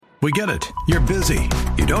We get it. You're busy.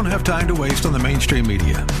 You don't have time to waste on the mainstream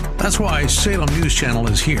media. That's why Salem News Channel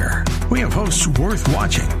is here. We have hosts worth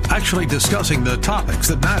watching, actually discussing the topics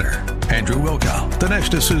that matter. Andrew Wilkow,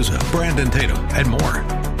 Dinesh D'Souza, Brandon Tatum, and more.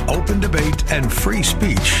 Open debate and free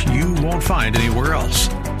speech you won't find anywhere else.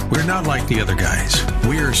 We're not like the other guys.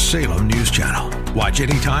 We're Salem News Channel. Watch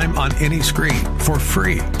anytime on any screen for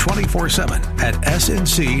free 24/7 at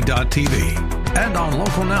snc.tv and on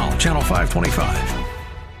Local Now, Channel 525.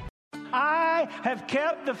 I have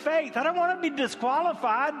kept the faith. I don't want to be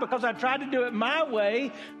disqualified because I tried to do it my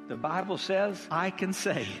way. The Bible says I can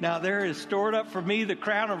say. Now there is stored up for me the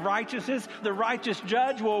crown of righteousness. The righteous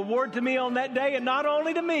judge will award to me on that day, and not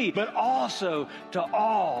only to me, but also to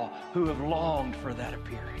all who have longed for that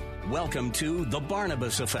appearing. Welcome to The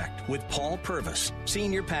Barnabas Effect with Paul Purvis,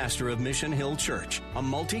 Senior Pastor of Mission Hill Church, a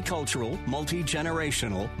multicultural,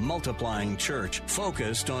 multi-generational, multiplying church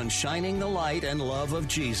focused on shining the light and love of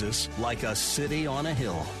Jesus like a city on a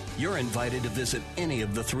hill. You're invited to visit any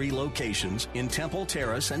of the 3 locations in Temple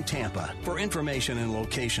Terrace and Tampa. For information and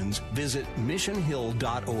locations, visit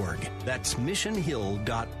missionhill.org. That's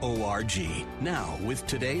missionhill.org. Now, with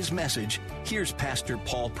today's message, here's Pastor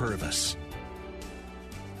Paul Purvis.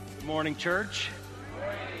 Good morning, church.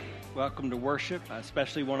 Welcome to worship. I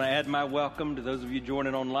especially want to add my welcome to those of you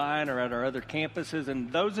joining online or at our other campuses,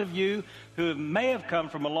 and those of you who may have come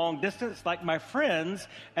from a long distance, like my friends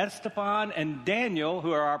Esteban and Daniel,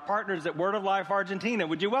 who are our partners at Word of Life Argentina.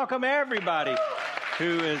 Would you welcome everybody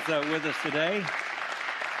who is with us today?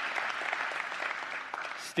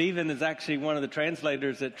 Stephen is actually one of the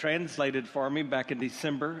translators that translated for me back in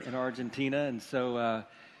December in Argentina, and so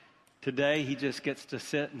today, he just gets to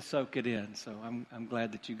sit and soak it in, so I'm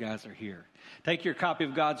glad that you guys are here. Take your copy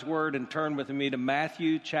of God's Word and turn with me to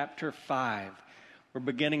Matthew chapter 5. We're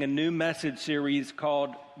beginning a new message series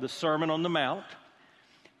called The Sermon on the Mount,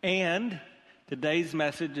 and today's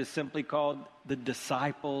message is simply called The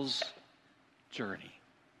Disciples' Journey.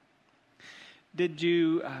 Did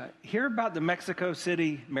you hear about the Mexico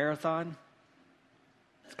City Marathon?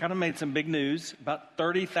 It's kind of made some big news. About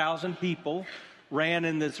 30,000 people ran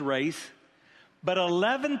in this race, but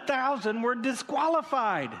 11,000 were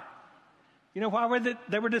disqualified. You know why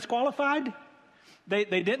they were disqualified? They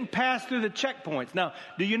didn't pass through the checkpoints. Now,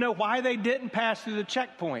 do you know why they didn't pass through the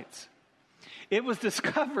checkpoints? It was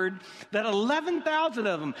discovered that 11,000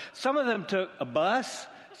 of them, some of them took a bus,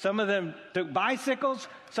 some of them took bicycles,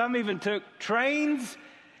 some even took trains,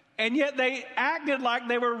 and yet they acted like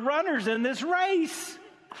they were runners in this race.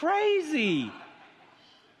 Crazy.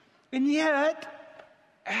 And yet,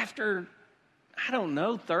 after,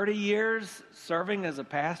 30 years serving as a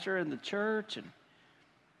pastor in the church and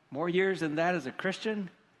more years than that as a Christian,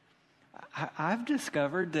 I've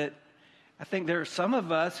discovered that I think there are some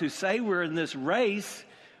of us who say we're in this race,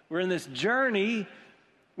 we're in this journey,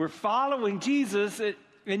 we're following Jesus,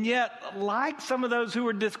 and yet, like some of those who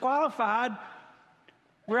were disqualified,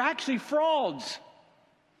 we're actually frauds.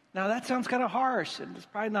 Now, that sounds kind of harsh, and it's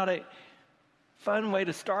probably not a fun way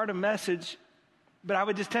to start a message, but I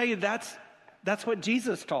would just tell you that's what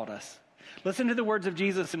Jesus taught us. Listen to the words of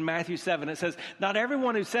Jesus in Matthew 7. It says, "Not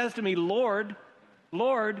everyone who says to me, 'Lord,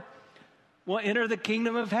 Lord,' will enter the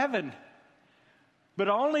kingdom of heaven, but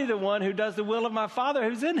only the one who does the will of my Father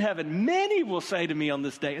who's in heaven. Many will say to me on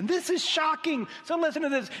this day," and this is shocking, so listen to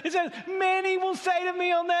this. It says, "Many will say to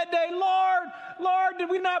me on that day, 'Lord, Lord, did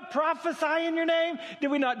we not prophesy in your name?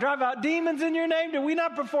 Did we not drive out demons in your name? Did we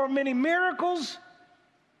not perform many miracles?'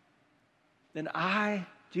 Then I,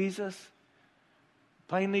 Jesus,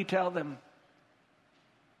 plainly tell them,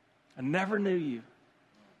 I never knew you.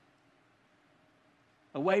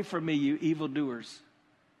 Away from me, you evildoers."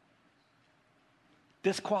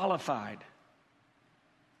 Disqualified.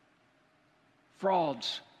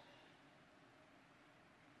 Frauds.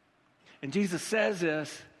 And Jesus says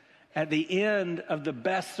this at the end of the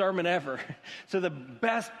best sermon ever. So the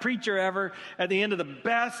best preacher ever, at the end of the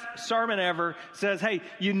best sermon ever, says, hey,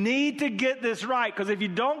 you need to get this right, because if you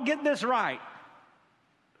don't get this right,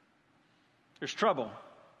 there's trouble.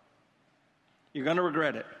 You're going to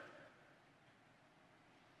regret it.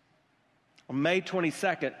 On May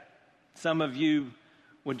 22nd, some of you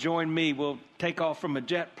will join me. We'll take off from a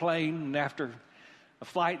jet plane, and after a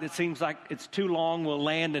flight that seems like it's too long, we'll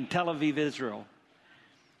land in Tel Aviv, Israel.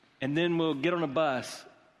 And then we'll get on a bus,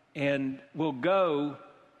 and we'll go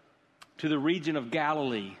to the region of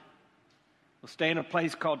Galilee. We'll stay in a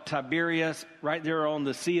place called Tiberias, right there on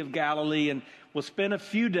the Sea of Galilee, and we'll spend a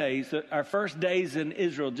few days, our first days in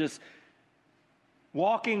Israel, just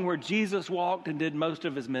walking where Jesus walked and did most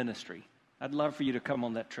of his ministry. I'd love for you to come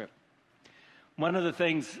on that trip. One of the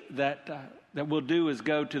things that that we'll do is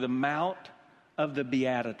go to the Mount of the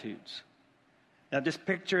Beatitudes. Now just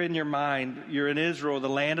picture in your mind, you're in Israel, the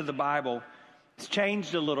land of the Bible. It's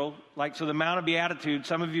changed a little. So the Mount of Beatitudes,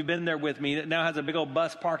 some of you have been there with me, it now has a big old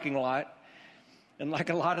bus parking lot. And like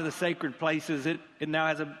a lot of the sacred places, it now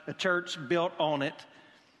has a church built on it.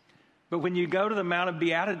 But when you go to the Mount of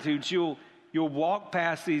Beatitudes, you'll walk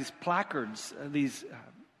past these placards, these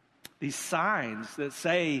signs that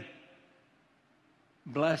say,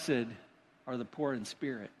 "Blessed are the poor in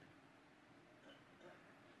spirit.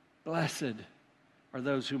 Blessed are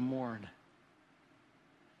those who mourn.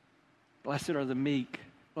 Blessed are the meek.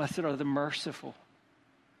 Blessed are the merciful.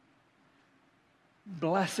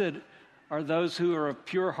 Blessed are those who are of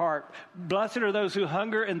pure heart. Blessed are those who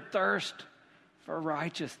hunger and thirst for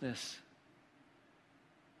righteousness.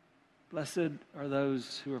 Blessed are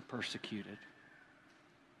those who are persecuted."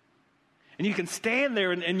 And you can stand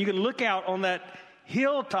there and you can look out on that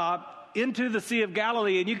hilltop into the Sea of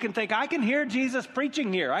Galilee, and you can think, I can hear Jesus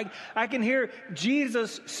preaching here. I can hear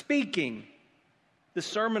Jesus speaking. The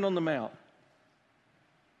Sermon on the Mount.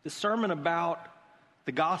 The sermon about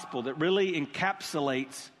the gospel that really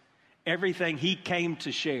encapsulates everything he came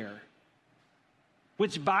to share.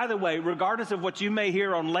 Which, by the way, regardless of what you may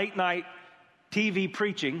hear on late night TV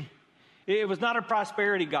preaching, it was not a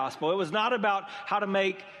prosperity gospel. It was not about how to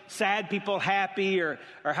make sad people happy or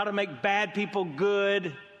how to make bad people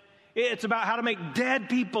good. It's about how to make dead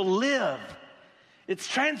people live. It's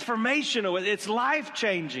transformational. It's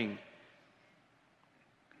life-changing.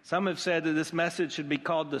 Some have said that this message should be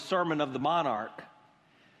called the Sermon of the Monarch,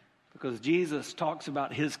 because Jesus talks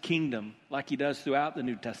about his kingdom like he does throughout the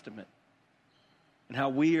New Testament, and how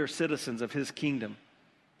we are citizens of his kingdom.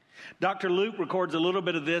 Dr. Luke records a little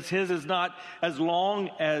bit of this. His is not as long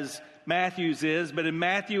as Matthew's is, but in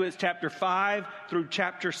Matthew it's chapter 5 through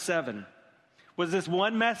chapter 7. Was this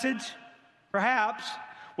one message? Perhaps.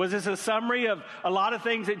 Was this a summary of a lot of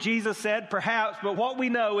things that Jesus said? Perhaps. But what we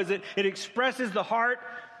know is that it expresses the heart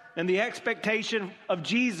and the expectation of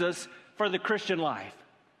Jesus for the Christian life.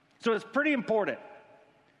 So it's pretty important.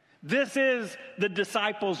 This is the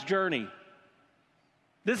disciples' journey.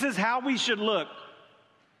 This is how we should look.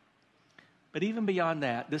 But even beyond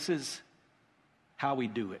that, this is how we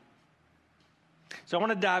do it. So I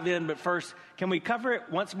want to dive in, but first, can we cover it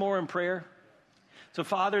once more in prayer? So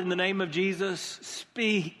Father, in the name of Jesus,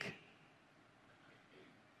 speak.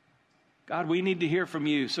 God, we need to hear from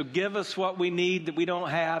you. So give us what we need that we don't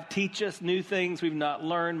have. Teach us new things we've not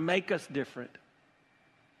learned. Make us different.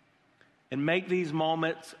 And make these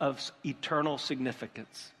moments of eternal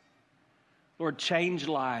significance. Lord, change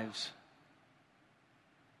lives.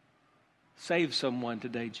 Save someone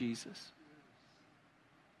today, Jesus.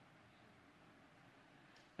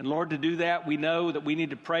 And Lord, to do that, we know that we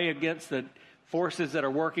need to pray against the forces that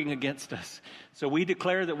are working against us. So we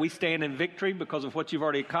declare that we stand in victory because of what you've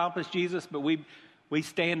already accomplished, Jesus, but we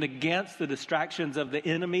stand against the distractions of the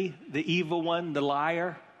enemy, the evil one, the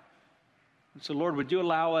liar. So Lord, would you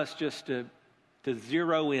allow us just to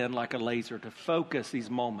zero in like a laser, to focus these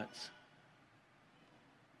moments,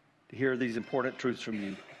 to hear these important truths from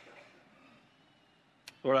you.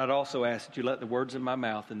 Lord, I'd also ask that you let the words of my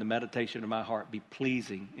mouth and the meditation of my heart be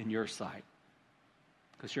pleasing in your sight,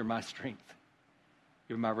 because you're my strength.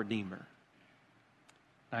 You're my Redeemer.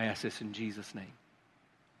 I ask this in Jesus' name.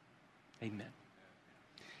 Amen.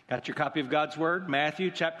 Got your copy of God's Word?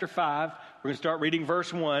 Matthew chapter 5. We're going to start reading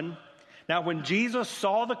verse 1. Now, when Jesus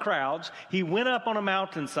saw the crowds, he went up on a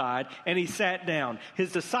mountainside and he sat down.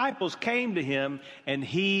 His disciples came to him and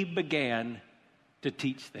he began to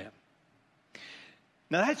teach them.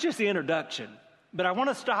 Now, that's just the introduction, but I want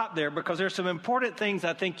to stop there because there's some important things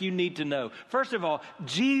I think you need to know. First of all,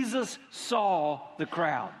 Jesus saw the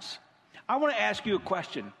crowds. I want to ask you a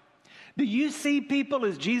question. Do you see people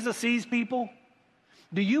as Jesus sees people?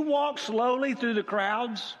 Do you walk slowly through the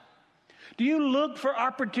crowds? Do you look for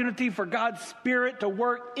opportunity for God's Spirit to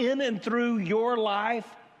work in and through your life,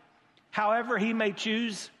 however he may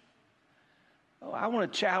choose? Oh, I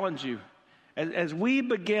want to challenge you. As we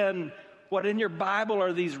begin what in your Bible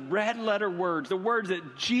are these red letter words, the words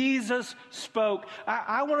that Jesus spoke.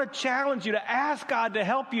 I want to challenge you to ask God to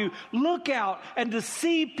help you look out and to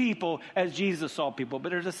see people as Jesus saw people.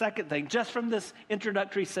 But there's a second thing, just from this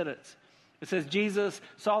introductory sentence. It says Jesus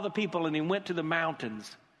saw the people and he went to the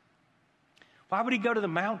mountains. Why would he go to the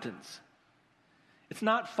mountains? It's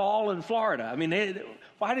not fall in Florida. I mean,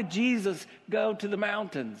 why did Jesus go to the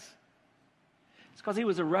mountains? It's because he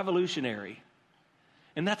was a revolutionary.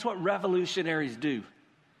 And that's what revolutionaries do.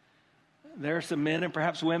 There are some men and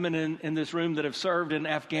perhaps women in this room that have served in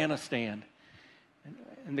Afghanistan.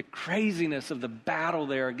 And the craziness of the battle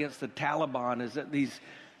there against the Taliban is that these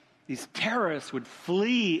terrorists would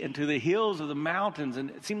flee into the hills of the mountains,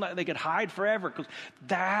 and it seemed like they could hide forever, because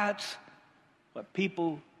that's what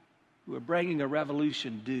people who are bringing a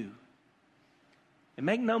revolution do. And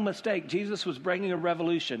make no mistake, Jesus was bringing a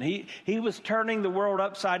revolution. He was turning the world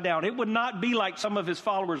upside down. It would not be like some of his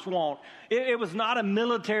followers want. It was not a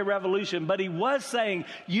military revolution, but he was saying,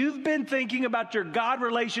 you've been thinking about your God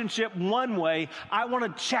relationship one way. I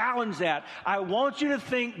want to challenge that. I want you to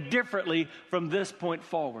think differently from this point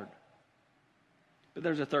forward. But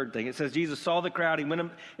there's a third thing. It says Jesus saw the crowd. He went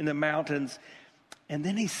in the mountains, and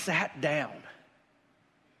then he sat down.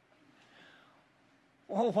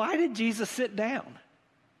 Well, why did Jesus sit down?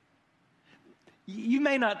 You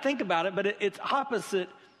may not think about it, but it's opposite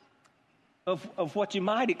of what you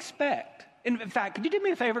might expect. In fact, could you do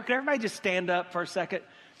me a favor? Could everybody just stand up for a second?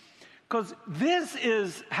 Because this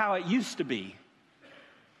is how it used to be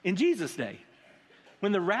in Jesus' day.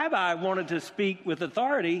 When the rabbi wanted to speak with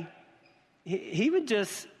authority, he would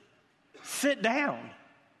just sit down,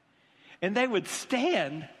 and they would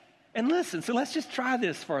stand and listen. So let's just try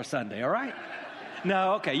this for a Sunday, all right?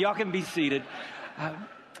 No, okay, y'all can be seated.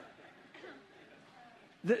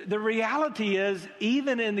 The reality is,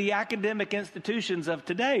 even in the academic institutions of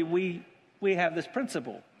today, we have this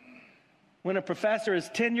principle. When a professor is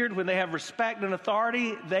tenured, when they have respect and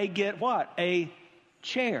authority, they get what? A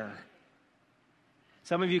chair.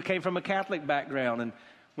 Some of you came from a Catholic background, and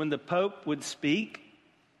when the Pope would speak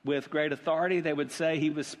with great authority, they would say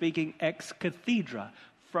he was speaking ex cathedra,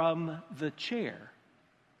 from the chair.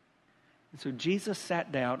 And so Jesus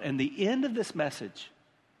sat down, and the end of this message,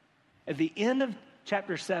 at the end of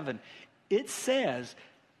chapter 7, it says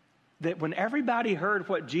that when everybody heard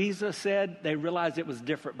what Jesus said, they realized it was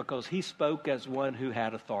different because he spoke as one who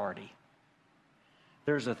had authority.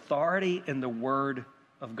 There's authority in the Word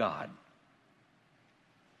of God.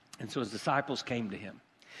 And so his disciples came to him.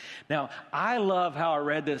 Now, I love how I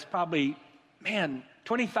read this probably,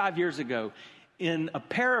 25 years ago, in a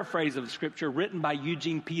paraphrase of Scripture written by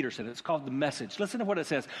Eugene Peterson. It's called The Message. Listen to what it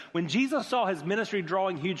says. When Jesus saw his ministry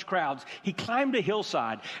drawing huge crowds, he climbed a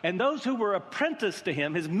hillside, and those who were apprenticed to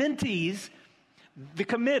him, his mentees, the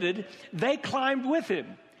committed, they climbed with him.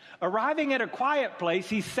 Arriving at a quiet place,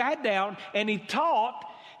 he sat down and he taught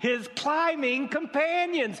his climbing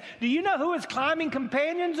companions. Do you know who his climbing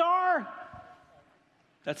companions are?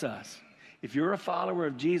 That's us. If you're a follower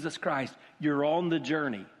of Jesus Christ, you're on the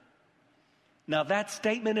journey. Now, that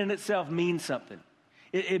statement in itself means something.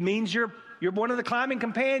 It means you're one of the climbing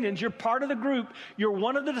companions. You're part of the group. You're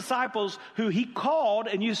one of the disciples who he called,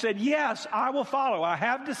 and you said, yes, I will follow. I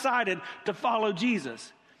have decided to follow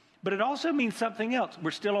Jesus. But it also means something else.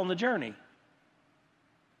 We're still on the journey.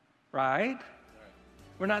 Right?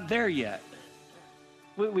 We're not there yet.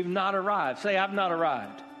 We've not arrived. Say, I've not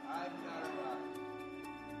arrived.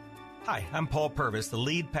 Hi, I'm Paul Purvis, the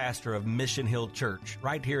lead pastor of Mission Hill Church,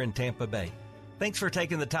 right here in Tampa Bay. Thanks for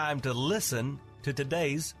taking the time to listen to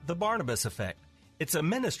today's The Barnabas Effect. It's a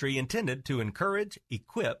ministry intended to encourage,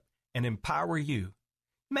 equip, and empower you. You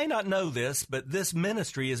may not know this, but this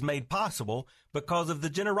ministry is made possible because of the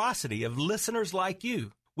generosity of listeners like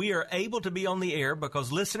you. We are able to be on the air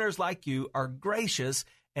because listeners like you are gracious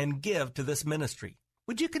and give to this ministry.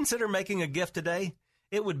 Would you consider making a gift today?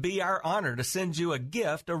 It would be our honor to send you a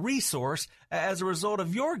gift, a resource, as a result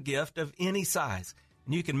of your gift of any size.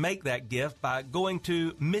 And you can make that gift by going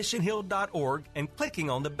to missionhill.org and clicking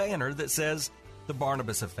on the banner that says The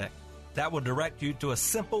Barnabas Effect. That will direct you to a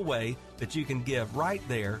simple way that you can give right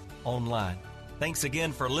there online. Thanks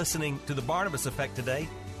again for listening to The Barnabas Effect today.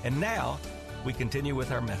 And now we continue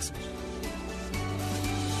with our message.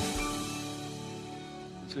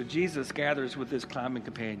 So Jesus gathers with his climbing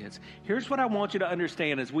companions. Here's what I want you to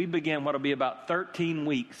understand as we begin what will be about 13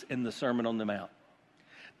 weeks in the Sermon on the Mount.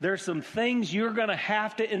 There's some things you're going to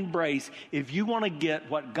have to embrace if you want to get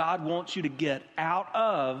what God wants you to get out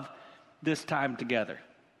of this time together.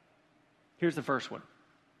 Here's the first one.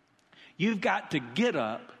 You've got to get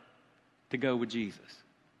up to go with Jesus.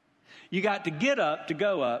 You got to get up to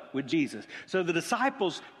go up with Jesus. So the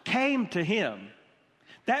disciples came to him.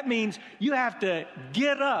 That means you have to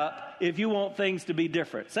get up if you want things to be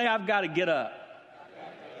different. Say, I've got to get up.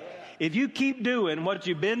 If you keep doing what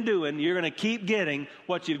you've been doing, you're going to keep getting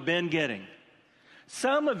what you've been getting.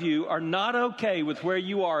 Some of you are not okay with where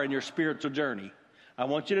you are in your spiritual journey. I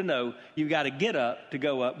want you to know you've got to get up to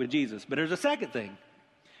go up with Jesus. But there's a second thing.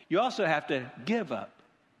 You also have to give up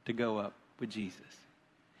to go up with Jesus.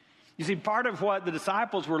 You see, part of what the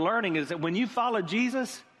disciples were learning is that when you follow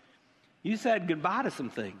Jesus, you said goodbye to some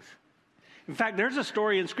things. In fact, there's a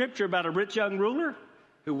story in Scripture about a rich young ruler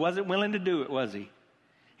who wasn't willing to do it, was he?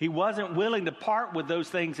 He wasn't willing to part with those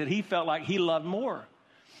things that he felt like he loved more.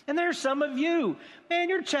 And there's some of you, man,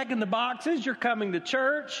 you're checking the boxes, you're coming to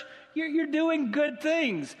church, you're doing good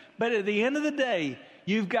things. But at the end of the day,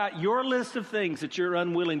 you've got your list of things that you're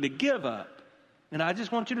unwilling to give up. And I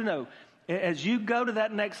just want you to know, as you go to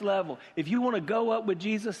that next level, if you want to go up with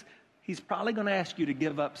Jesus, he's probably going to ask you to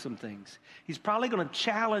give up some things. He's probably going to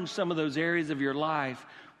challenge some of those areas of your life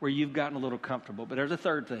where you've gotten a little comfortable. But there's a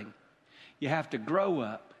third thing. You have to grow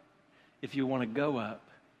up if you want to go up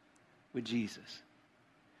with Jesus.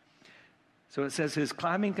 So it says his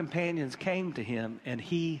climbing companions came to him and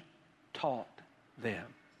he taught them.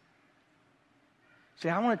 See,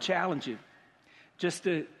 I want to challenge you just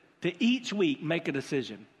to each week make a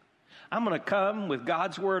decision. I'm going to come with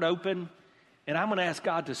God's word open, and I'm going to ask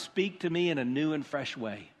God to speak to me in a new and fresh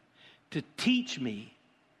way, to teach me.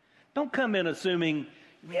 Don't come in assuming,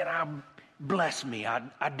 man, bless me,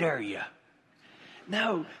 I dare you.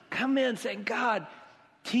 No, come in saying, God,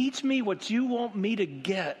 teach me what you want me to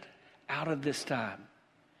get out of this time.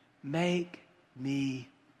 Make me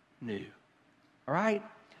new. All right?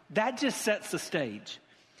 That just sets the stage.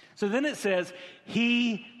 So then it says,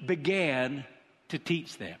 he began to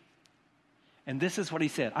teach them. And this is what he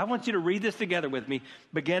said. I want you to read this together with me,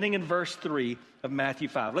 beginning in verse 3 of Matthew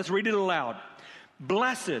 5. Let's read it aloud.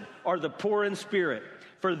 Blessed are the poor in spirit,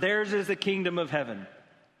 for theirs is the kingdom of heaven.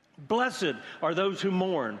 Blessed are those who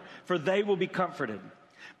mourn, for they will be comforted.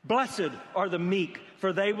 Blessed are the meek,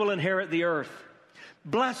 for they will inherit the earth.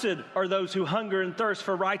 Blessed are those who hunger and thirst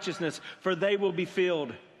for righteousness, for they will be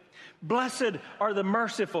filled. Blessed are the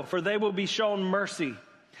merciful, for they will be shown mercy.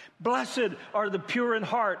 Blessed are the pure in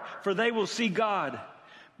heart, for they will see God.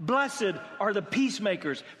 Blessed are the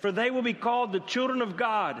peacemakers, for they will be called the children of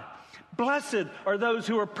God. Blessed are those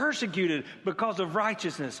who are persecuted because of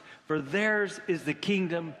righteousness, for theirs is the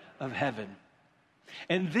kingdom of heaven.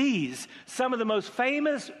 And these, some of the most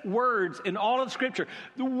famous words in all of Scripture,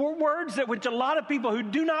 the words that which a lot of people who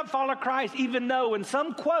do not follow Christ even know, and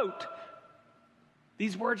some quote,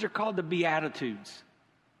 these words are called the Beatitudes.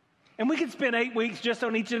 And we could spend 8 weeks just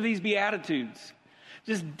on each of these Beatitudes,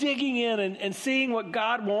 just digging in and seeing what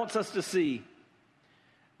God wants us to see.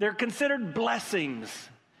 They're considered blessings.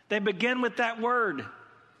 They begin with that word,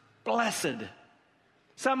 blessed.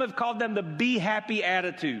 Some have called them the be happy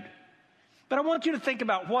attitude. But I want you to think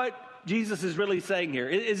about what Jesus is really saying here.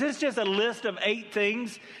 Is this just a list of 8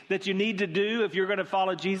 things that you need to do if you're going to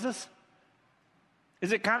follow Jesus?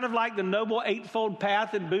 Is it kind of like the Noble Eightfold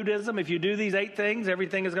Path in Buddhism? If you do these 8 things,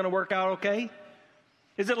 everything is going to work out okay?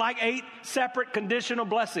 Is it like 8 separate conditional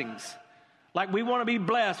blessings? Like we want to be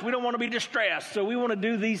blessed. We don't want to be distressed. So we want to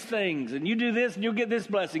do these things. And you do this and you'll get this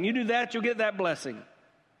blessing. You do that, you'll get that blessing.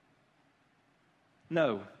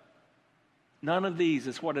 No. None of these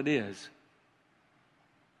is what it is.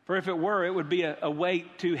 For if it were, it would be a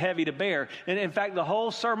weight too heavy to bear. And in fact, the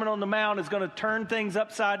whole Sermon on the Mount is going to turn things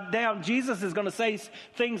upside down. Jesus is going to say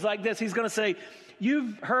things like this. He's going to say,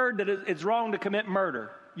 you've heard that it's wrong to commit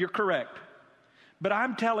murder. You're correct. But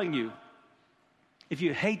I'm telling you, if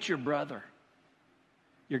you hate your brother,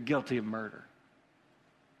 you're guilty of murder.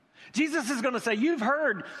 Jesus is going to say, you've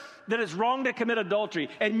heard that it's wrong to commit adultery.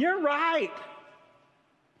 And you're right.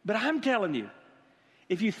 But I'm telling you,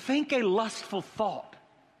 if you think a lustful thought,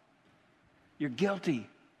 you're guilty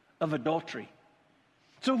of adultery.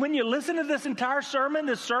 So when you listen to this entire sermon,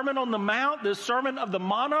 this Sermon on the Mount, this Sermon of the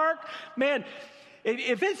Monarch, man,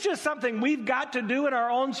 if it's just something we've got to do in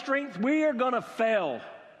our own strength, we are going to fail.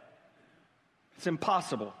 It's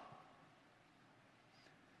impossible.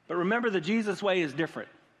 But remember, the Jesus way is different,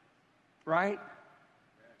 right?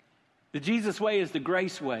 The Jesus way is the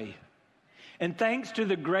grace way. And thanks to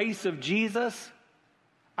the grace of Jesus,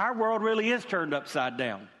 our world really is turned upside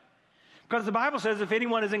down. Because the Bible says if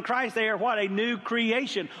anyone is in Christ, they are what? A new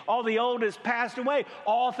creation. All the old has passed away.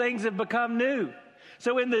 All things have become new.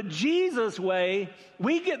 So in the Jesus way,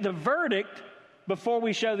 we get the verdict before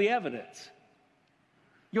we show the evidence.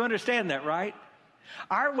 You understand that, right?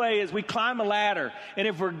 Our way is we climb a ladder, and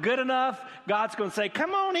if we're good enough, God's going to say,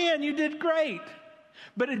 come on in, you did great.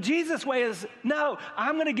 But the Jesus way is, no,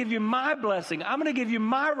 I'm going to give you my blessing. I'm going to give you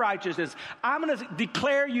my righteousness. I'm going to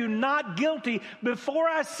declare you not guilty before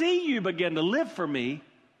I see you begin to live for me.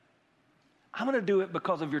 I'm going to do it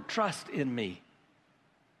because of your trust in me.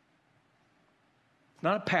 It's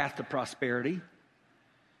not a path to prosperity.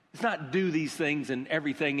 It's not do these things and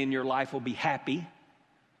everything in your life will be happy.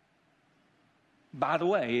 By the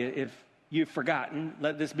way, if you've forgotten,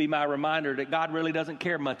 let this be my reminder that God really doesn't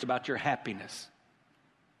care much about your happiness.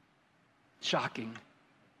 Shocking.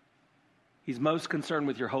 He's most concerned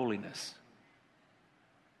with your holiness.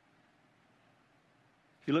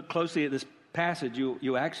 If you look closely at this passage,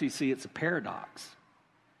 you'll actually see it's a paradox.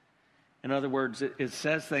 In other words, it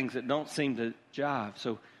says things that don't seem to jive.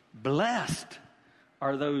 So, blessed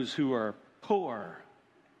are those who are poor.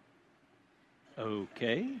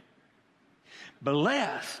 Okay.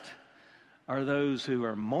 Blessed are those who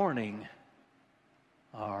are mourning.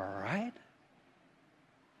 All right.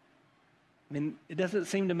 I mean, it doesn't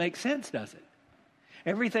seem to make sense, does it?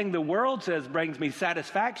 Everything the world says brings me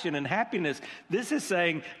satisfaction and happiness. This is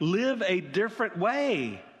saying, live a different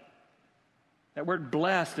way. That word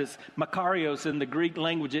blessed is makarios in the Greek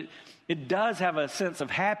language. It does have a sense of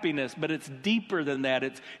happiness, but it's deeper than that.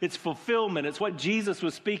 It's fulfillment. It's what Jesus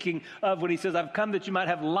was speaking of when he says, I've come that you might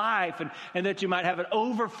have life and that you might have it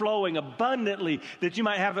overflowing abundantly, that you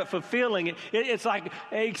might have it fulfilling. It's like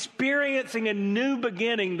experiencing a new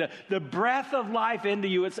beginning, the breath of life into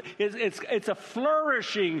you. It's a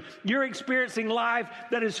flourishing. You're experiencing life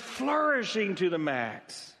that is flourishing to the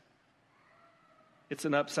max. It's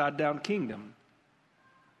an upside down kingdom.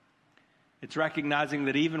 It's recognizing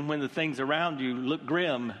that even when the things around you look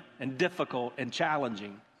grim and difficult and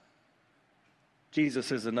challenging,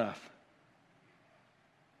 Jesus is enough.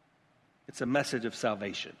 It's a message of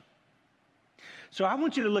salvation. So I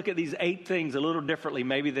want you to look at these 8 things a little differently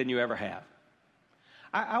maybe than you ever have.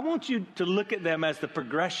 I want you to look at them as the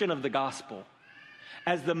progression of the gospel,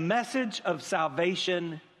 as the message of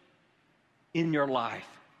salvation in your life,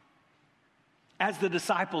 as the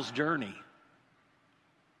disciples' journey.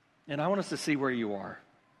 And I want us to see where you are.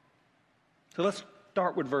 So let's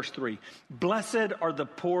start with verse 3. Blessed are the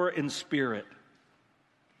poor in spirit.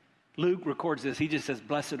 Luke records this. He just says,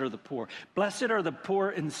 blessed are the poor. Blessed are the poor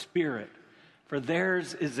in spirit, for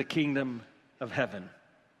theirs is the kingdom of heaven.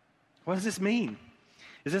 What does this mean?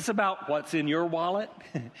 Is this about what's in your wallet?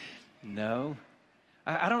 No.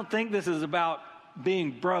 I don't think this is about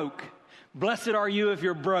being broke. Blessed are you if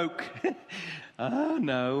you're broke. Oh,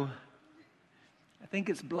 no. I think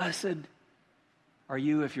it's blessed are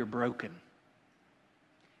you if you're broken.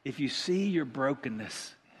 If you see your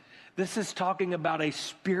brokenness. This is talking about a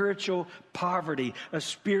spiritual poverty, a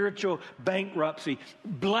spiritual bankruptcy.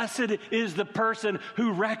 Blessed is the person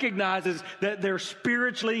who recognizes that they're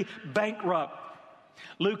spiritually bankrupt.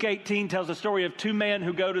 Luke 18 tells a story of 2 men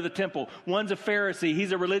who go to the temple. One's a Pharisee.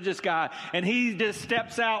 He's a religious guy. And he just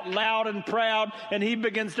steps out loud and proud, and he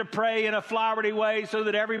begins to pray in a flowery way so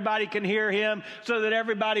that everybody can hear him, so that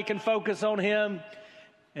everybody can focus on him.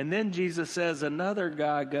 And then Jesus says another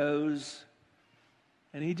guy goes,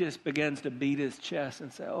 and he just begins to beat his chest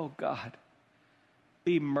and say, oh, God,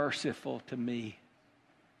 be merciful to me,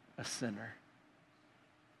 a sinner.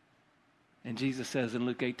 And Jesus says in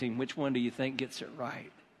Luke 18, which one do you think gets it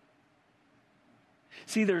right?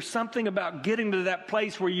 See, there's something about getting to that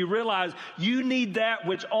place where you realize you need that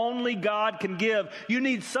which only God can give. You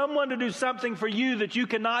need someone to do something for you that you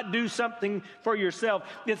cannot do something for yourself.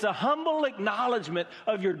 It's a humble acknowledgement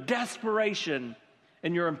of your desperation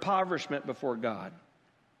and your impoverishment before God.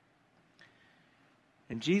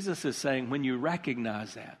 And Jesus is saying when you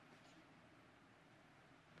recognize that,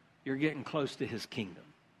 you're getting close to his kingdom.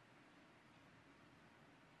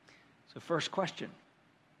 So first question,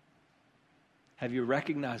 have you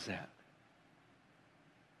recognized that?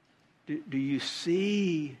 Do you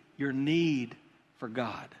see your need for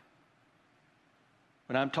God?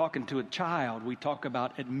 When I'm talking to a child, we talk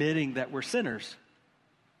about admitting that we're sinners.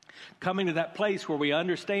 Coming to that place where we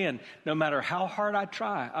understand no matter how hard I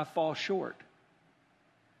try, I fall short.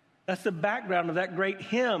 That's the background of that great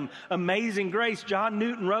hymn, Amazing Grace. John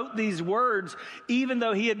Newton wrote these words. Even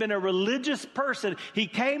though he had been a religious person, he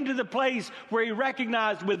came to the place where he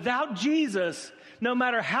recognized without Jesus, no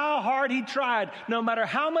matter how hard he tried, no matter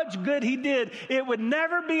how much good he did, it would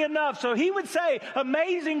never be enough. So he would say,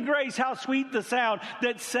 Amazing Grace, how sweet the sound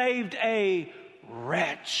that saved a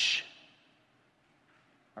wretch.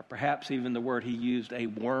 Or perhaps even the word he used, a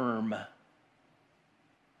worm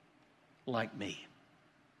like me.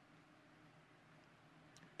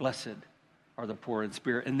 Blessed are the poor in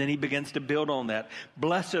spirit. And then he begins to build on that.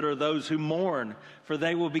 Blessed are those who mourn, for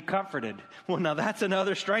they will be comforted. Well, now that's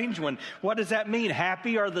another strange one. What does that mean?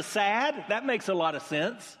 Happy are the sad? That makes a lot of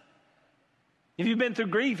sense. If you've been through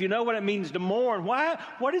grief, you know what it means to mourn. Why?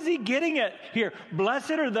 What is he getting at here?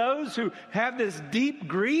 Blessed are those who have this deep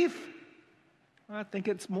grief? I think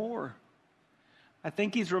it's more. I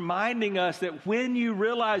think he's reminding us that when you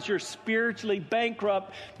realize you're spiritually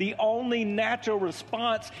bankrupt, the only natural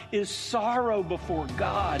response is sorrow before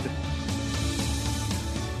God.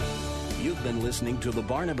 You You've been listening to The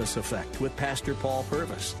Barnabas Effect with Pastor Paul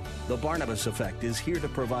Purvis. The Barnabas Effect is here to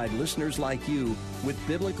provide listeners like you with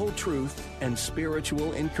biblical truth and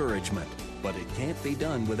spiritual encouragement. But it can't be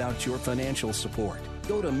done without your financial support.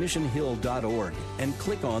 Go to missionhill.org and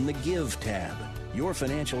click on the Give tab. Your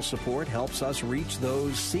financial support helps us reach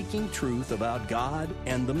those seeking truth about God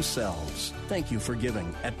and themselves. Thank you for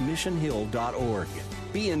giving at missionhill.org.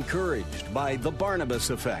 Be encouraged by The Barnabas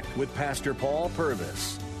Effect with Pastor Paul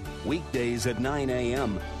Purvis. Weekdays at 9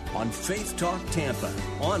 a.m. on Faith Talk Tampa.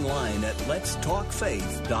 Online at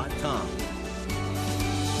letstalkfaith.com.